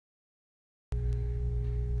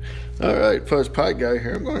Alright, Fuzz Pie Guy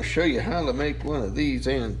here. I'm going to show you how to make one of these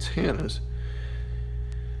antennas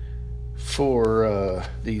for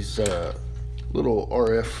these little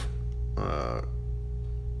RF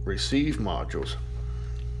receive modules.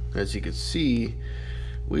 As you can see,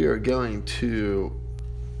 we are going to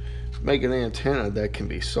make an antenna that can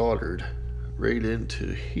be soldered right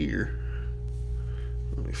into here.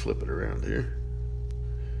 Let me flip it around here.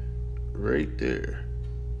 Right there.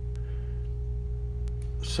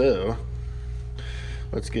 So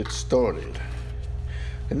let's get started,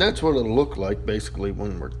 and that's what it'll look like basically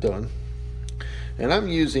when we're done. And I'm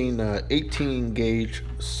using 18 gauge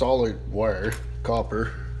solid wire,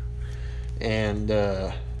 copper, and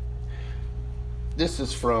this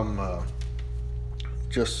is from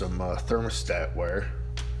just some thermostat wire.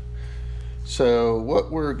 So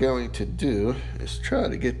what we're going to do is try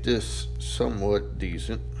to get this somewhat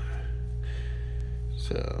decent.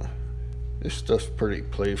 So this stuff's pretty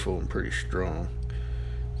playful and pretty strong.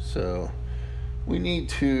 So we need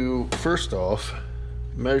to first off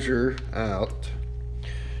measure out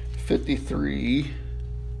 53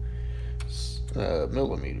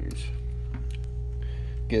 millimeters,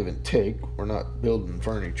 give and take. We're not building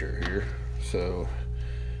furniture here, so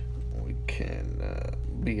we can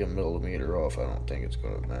be a millimeter off. I don't think it's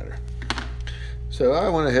going to matter. So I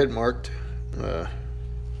went ahead and marked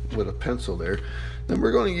with a pencil there. Then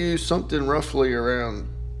we're going to use something roughly around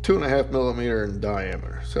 2.5 millimeter in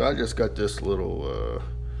diameter. So I just got this little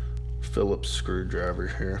Phillips screwdriver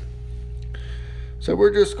here. So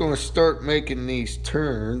we're just going to start making these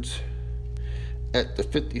turns at the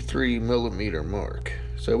 53 millimeter mark.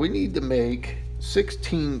 So we need to make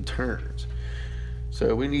 16 turns.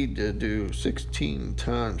 So we need to do 16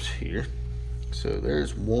 times here. So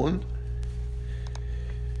there's 1.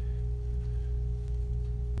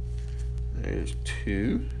 There's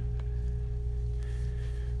 2,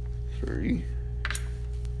 3,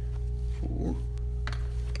 4,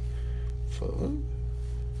 5,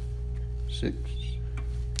 6,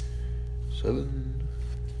 7,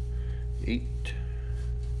 8,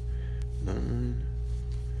 9,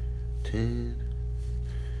 10,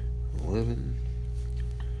 11,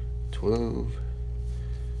 12,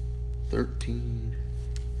 13,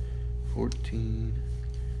 14,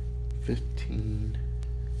 15,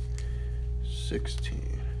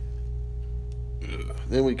 16.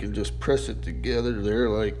 Then we can just press it together there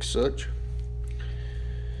like such.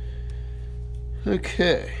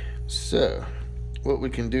 Okay, so what we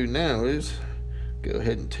can do now is go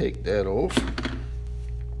ahead and take that off.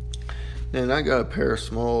 Then I got a pair of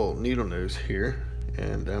small needle nose here,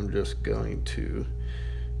 and I'm just going to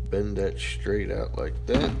bend that straight out like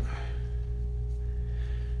that,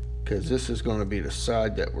 because this is going to be the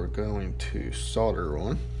side that we're going to solder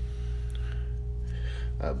on,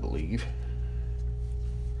 I believe.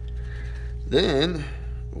 Then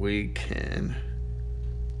we can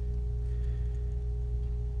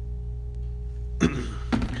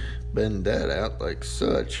bend that out like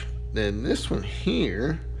such. Then this one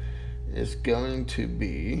here is going to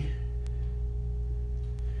be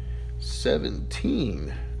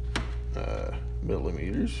 17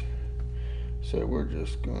 millimeters. So we're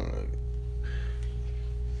just gonna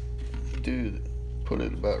put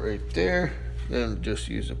it about right there. Then just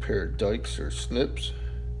use a pair of dikes or snips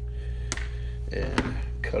and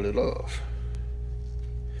cut it off.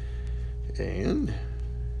 And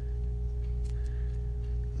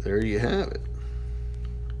there you have it.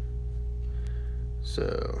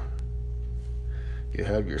 So you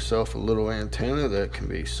have yourself a little antenna that can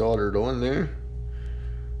be soldered on there,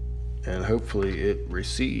 and hopefully it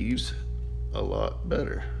receives a lot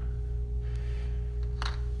better.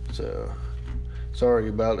 So sorry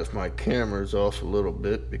about if my camera's off a little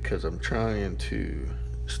bit, because I'm trying to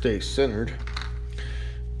stay centered,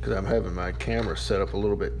 because I'm having my camera set up a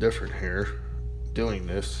little bit different here doing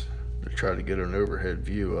this to try to get an overhead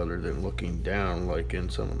view other than looking down like in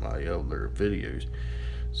some of my other videos.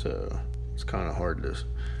 So it's kind of hard to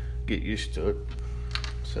get used to it.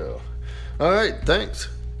 So alright, thanks.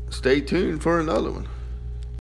 Stay tuned for another one.